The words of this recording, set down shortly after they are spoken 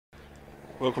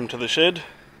Welcome to the shed.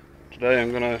 Today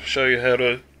I'm going to show you how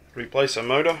to replace a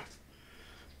motor,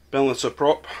 balance a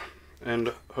prop,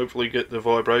 and hopefully get the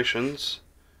vibrations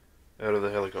out of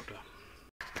the helicopter.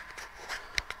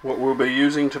 What we'll be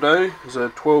using today is a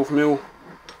 12mm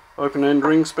open end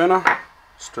ring spanner,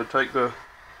 just to take the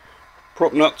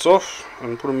prop nuts off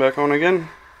and put them back on again.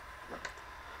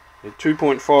 A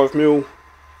 2.5mm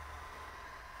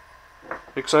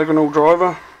hexagonal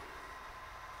driver,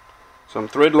 some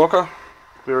thread locker,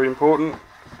 very important,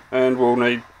 and we'll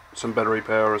need some battery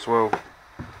power as well.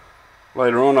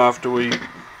 Later on, after we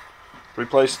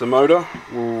replace the motor,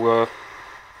 we'll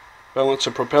balance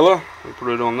a propeller and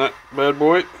put it on that bad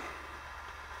boy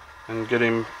and get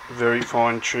him very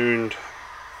fine tuned.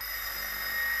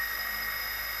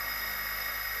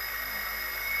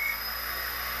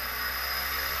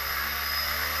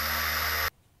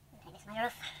 Take this motor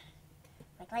off,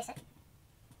 replace it,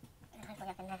 and hopefully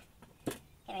I can get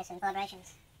rid of some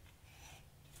vibrations.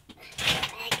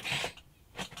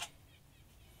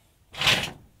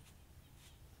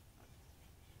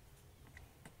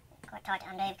 Quite tight to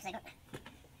undo because they've got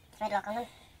thread lock on them.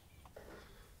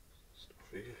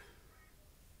 There's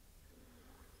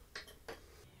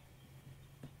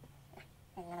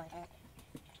another way to do it.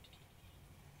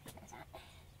 That's alright.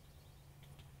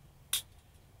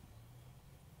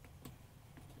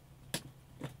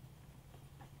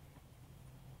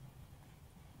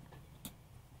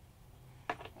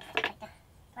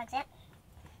 Plugs out,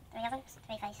 3 of them,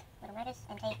 3-phase little motors,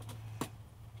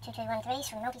 MT2213s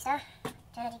from Multi-Star,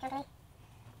 Energy Company.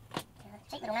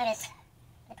 Cheap little motors.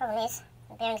 The problem is,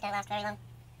 the bearings don't last very long.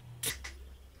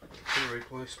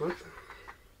 Replacement.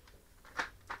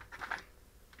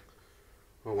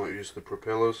 I won't use the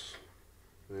propellers,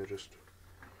 they're just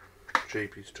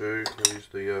cheapies too. I'll use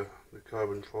the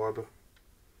carbon fibre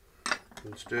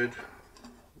instead,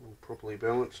 all properly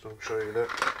balanced. I'll show you that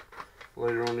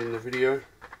later on in the video.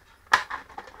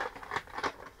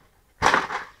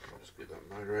 Just get that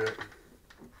motor out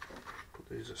and put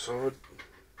these aside.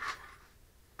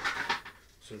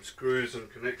 Some screws and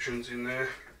connections in there.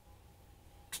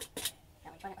 Which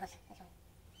one it was? This one.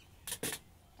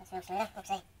 Does feel smoother, we'll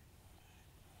see. So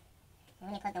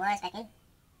when you plug the wires back in,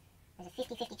 there's a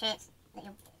 50-50 chance that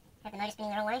you'll have the motor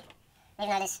spinning the wrong way. Even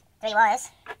though there's 3 wires,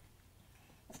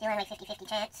 it's still only 50-50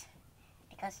 chance,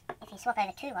 because if you swap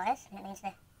over 2 wires, that means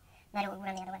the motor will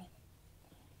run the other way.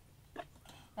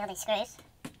 Now these screws,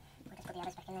 we'll just put the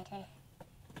others back in there too.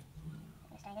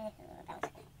 Stay there, balance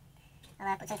it.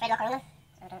 I'll put some thread locker on them,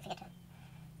 so don't forget to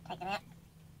take them out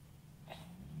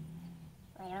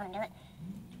later on and do it.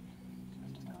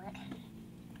 It's just all work.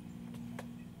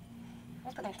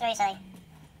 Let's put them through so they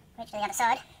reach to the other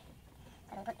side.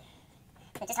 So we'll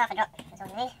put just half a drop, that's all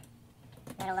you need.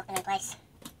 And that'll lock them in place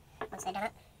once they're done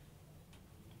it.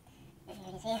 Here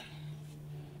it is here.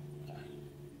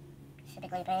 Super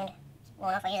glue brand. It's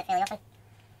worn off, I use it fairly often.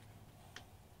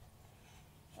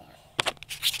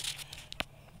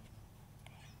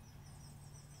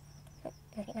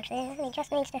 Not a bit much there, he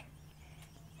just needs to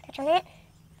touch on that.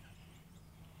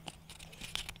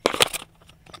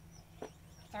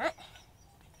 It's alright.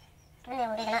 And then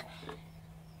we'll do them up.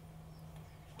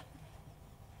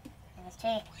 And there's 2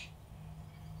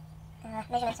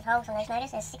 measurements of holes on those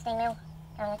motors. There's 16mm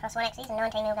going across one axis and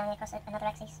 19mm going across another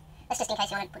axis. That's just in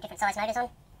case you want to put different size motors on.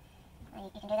 You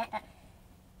can do that, but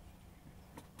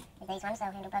with these ones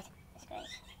they'll handle both the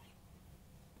screws.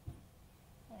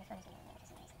 And this one is going to for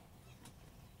some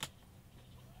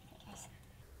reason.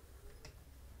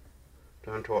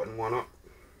 Don't tighten one up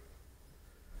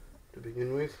to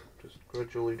begin with, just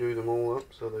gradually do them all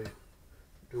up so they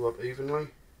do up evenly.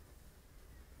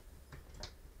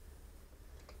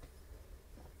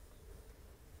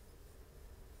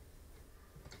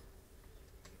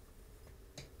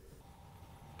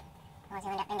 Otherwise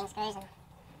you'll end up bending screws and you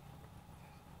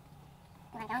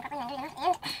won't go on properly and do them at the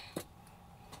end.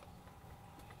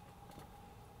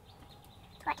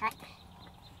 It's quite tight.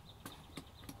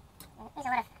 There's a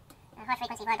lot of high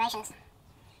frequency vibrations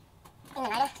in the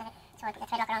motor, so that's why I put the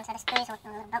thread locker on, so the screws or the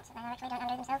little bolts that they are actually don't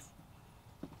undo themselves.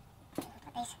 I'll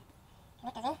put these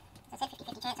connectors in. As I said,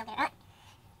 50-50 chance I'll get it right.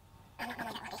 I'm not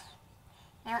really that lucky.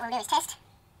 Now what we'll do is test.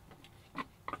 We'll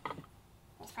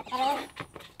just plug the battery in.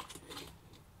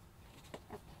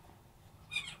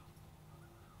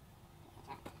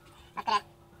 I've got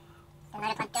the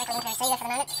motor plugged directly into the receiver for the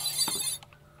moment,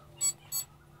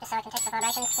 just so I can test the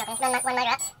vibrations. Not going to run one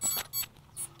motor up.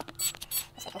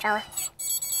 Just the controller.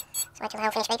 Just wait till the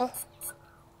whole finish beeping.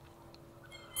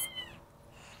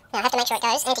 Now I have to make sure it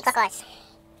goes anti-clockwise.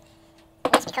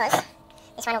 And that's because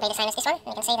this one will be the same as this one. And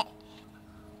you can see that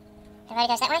the rotor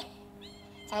goes that way.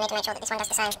 So So we need to make sure that this one does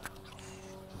the same.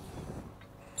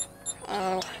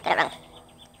 And got it wrong.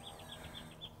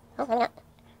 Oh, maybe not.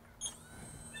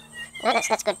 No,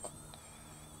 that's good.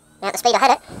 Now at the speed I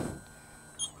had it,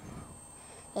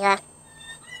 you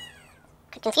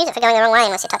could confuse it for going the wrong way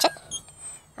unless you touch it.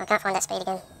 I can't find that speed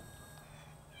again.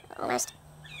 Almost.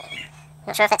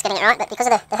 Not sure if that's getting it right, but because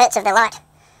of the hertz of the light,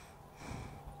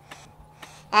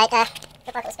 it looked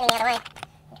like it was spinning the other way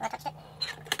until I touched it.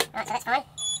 Alright, so that's fine.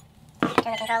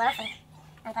 Turn the controller off and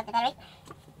unplug the battery.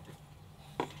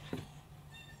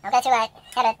 I'll go to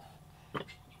how to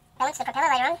balance the propeller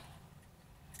later on.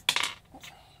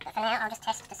 But for now, I'll just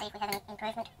test to see if we have any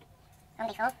improvement from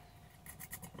before.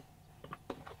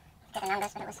 Get the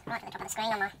numbers, but it was right at the top of the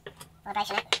screen on my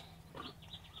vibration app.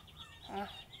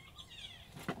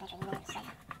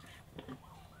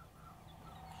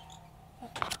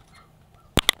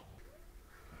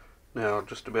 Now,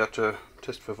 just about to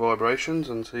test for vibrations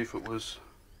and see if it is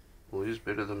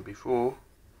better than before.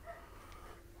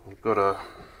 I've got a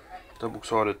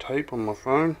double-sided tape on my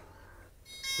phone.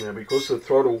 Now, because the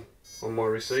throttle on my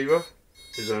receiver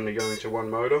is only going to one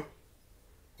motor,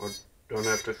 I don't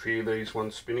have to fear these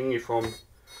ones spinning. If I'm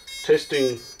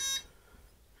testing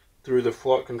through the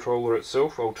flight controller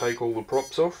itself, I'll take all the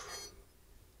props off,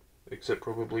 except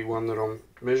probably one that I'm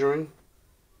measuring.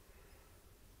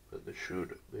 But this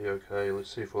should be okay.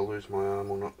 Let's see if I lose my arm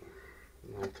or not.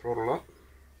 And I'll throttle up.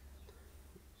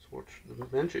 Let's watch the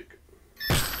magic.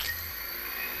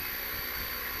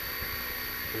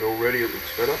 And already it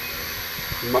looks better.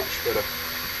 Much better.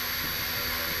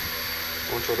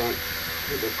 Once I don't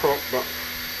hit the prop, but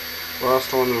last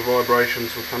time the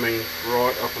vibrations were coming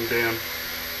right up and down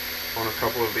on a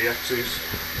couple of the axes.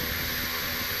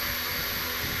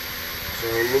 So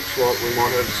it looks like we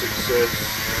might have success.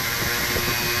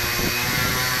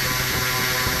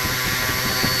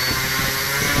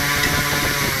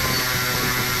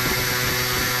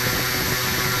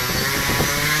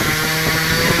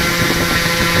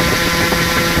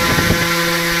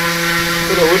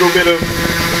 A little bit of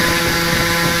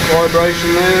vibration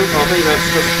there. I think that's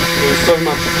just there's so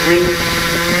much wind.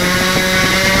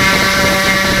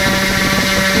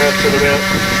 That's at about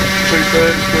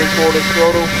 2/3, 3/4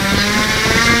 throttle.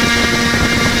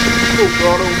 Full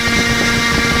throttle.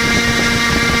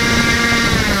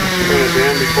 Turn it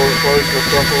down before it closes the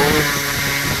throttle on it.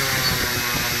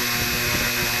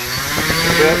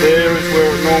 About there is where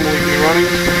it normally be running.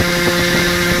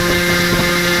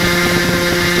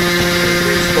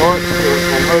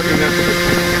 I'm hoping that's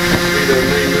either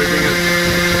me moving it.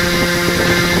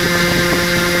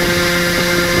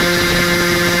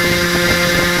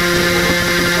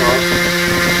 Alright.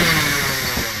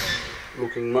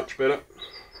 Looking much better.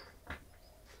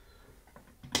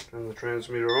 Turn the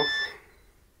transmitter off.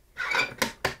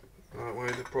 That way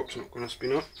the prop's not going to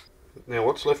spin up. Now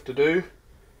what's left to do,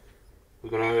 we're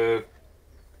going to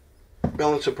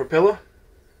balance a propeller.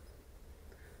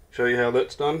 Show you how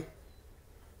that's done.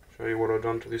 Show you what I've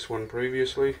done to this one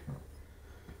previously,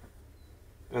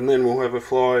 and then we'll have a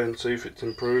fly and see if it's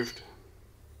improved.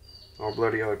 I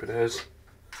bloody hope it has.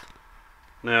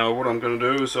 Now what I'm going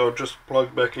to do is I'll just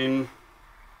plug back in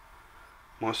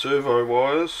my servo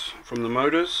wires from the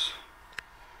motors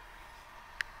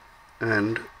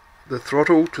and the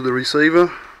throttle to the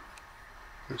receiver.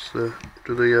 That's to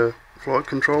the flight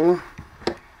controller,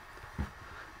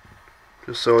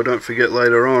 just so I don't forget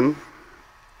later on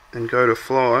and go to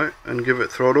fly and give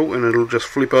it throttle and it'll just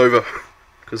flip over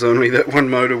because only that one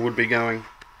motor would be going.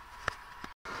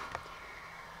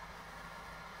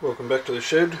 Welcome back to the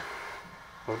shed.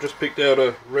 I've just picked out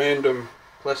a random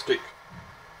plastic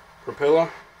propeller.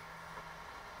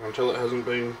 I can tell it hasn't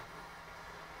been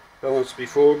balanced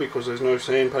before because there's no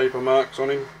sandpaper marks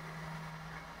on him.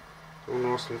 It's all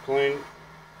nice and clean,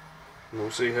 and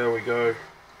we'll see how we go.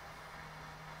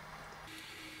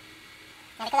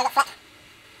 Now because I've got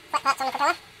flat parts on the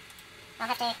propeller, I'll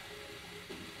have to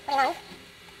put him on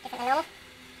different than normal.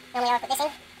 Normally I would put this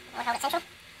in, I would hold it central,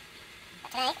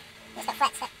 but today he's got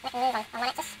flats that make him move on one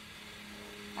axis.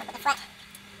 So I'll put the flat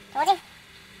towards him,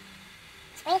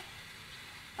 spring,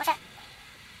 wash up.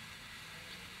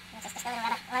 It's just a little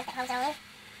rubber rope that holds it all in.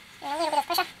 Just a little bit of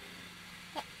pressure.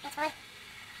 Yep, that's fine.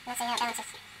 Let's see how it balances.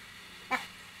 Oh,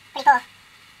 pretty poor.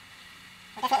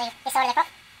 Well, definitely this side of the prop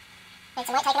needs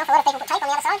some weight taken off. A lot of people put tape on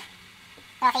the other side.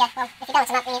 So I figure, well, if you balance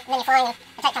them up and then you're flying and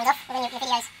the tape comes off, well, then your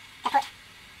video's kaput.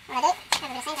 What I do, have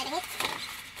a bit of sandpaper here.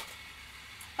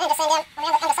 And just sand down on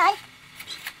the underside.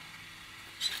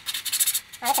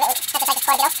 Well, looks a bit, have to take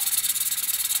quite a bit off.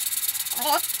 I'll do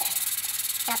that.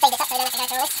 And I'll speed this up so we don't have to go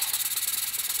through all this.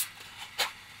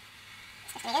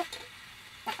 Just pretty good.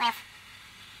 Not way off.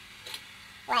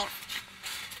 going.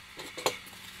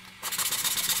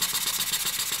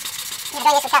 If you're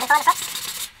doing this with carbon fibre props,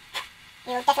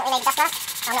 you definitely need a dust mask.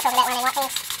 I'm not talking about one of them white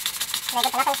things. They're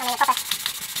good for nothing. I mean a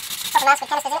proper mask with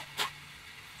canisters in it.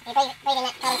 If you breathe in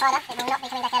that carbon fibre, it will not be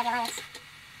coming back out of your lungs.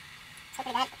 It's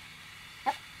pretty bad.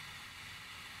 Nope.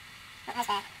 Not as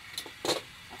bad.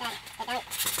 Okay, get going.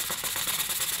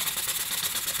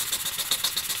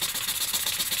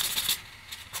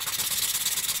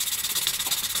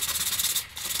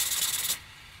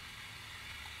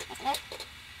 That's good.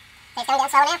 So it's going down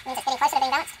slower now, means it's getting closer to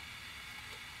being balanced.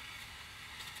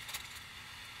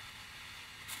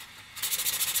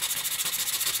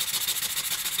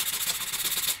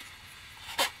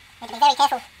 Need to be very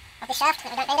careful of this shaft,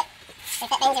 that we don't bend it. If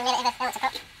that bends, you'll never ever balance a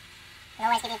prop. It'll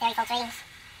always give you very false readings.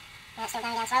 Now it's still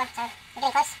going down slower, so we're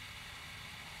getting close.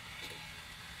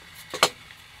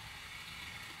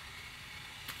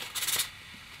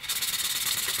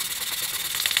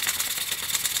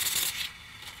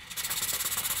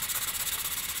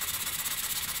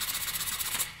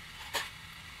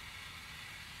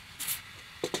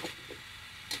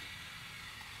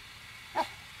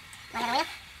 One other wheel.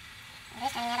 It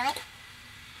is turning the other way.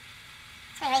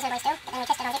 It's going reasonably still, but then we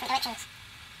test it on different directions.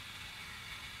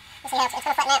 You'll see how it's going to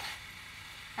flatten out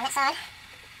on that side.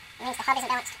 It means the hub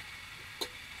isn't balanced.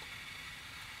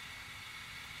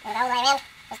 It'll go all the way around,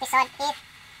 because this side here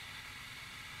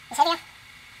is heavier,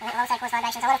 and that will also cause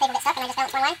vibrations. A lot of people get stuck and they just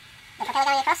balance one way, the propeller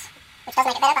going across, which does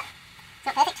make it better, but it's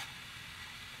not perfect.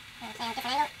 It's now a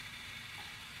different angle.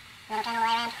 And then it'll turn all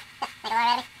the way around. Yeah, make it all the way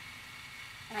around me.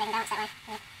 I'm not even balanced that way.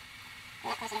 Yeah.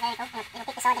 That close to the vertical, and it'll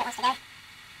pick the side that it wants to go.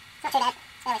 It's not too bad,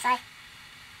 it's fairly slow.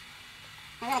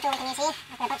 Another tool we can use here,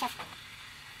 I've got a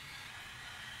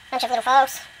bunch of little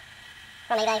files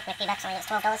from eBay, a few bucks, I think it's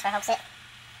 $12 for a whole set.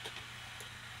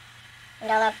 And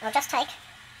I'll just take,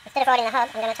 instead of riding the hub,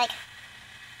 I'm going to take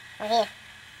one here.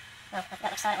 Oh, I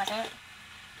forgot which side it was now.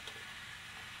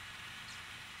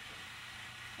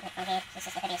 One here, this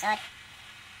is the heavier side.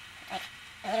 I'll take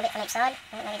a little bit from each side,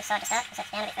 maybe the side to start, because that's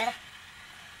down a bit further.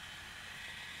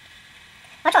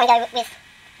 I'll try and go with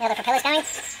how the propeller's going,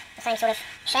 the same sort of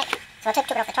shape. So I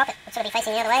took it off the top, it would sort of be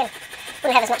facing the other way, and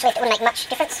wouldn't have as much lift, it wouldn't make much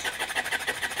difference.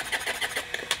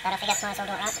 But I figure I might as well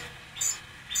do it right.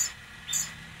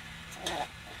 So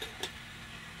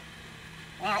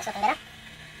now it's looking better.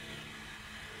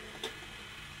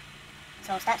 So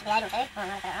we'll start to be able to, oh I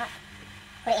might have got it right,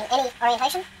 put it in any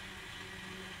orientation,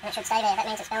 and it should stay there. That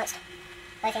means it's balanced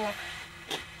both in the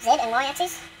Z and Y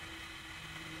axis.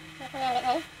 I'll come down a bit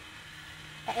then.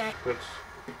 But no.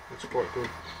 That's quite good.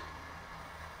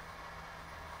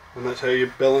 And that's how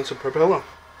you balance a propeller.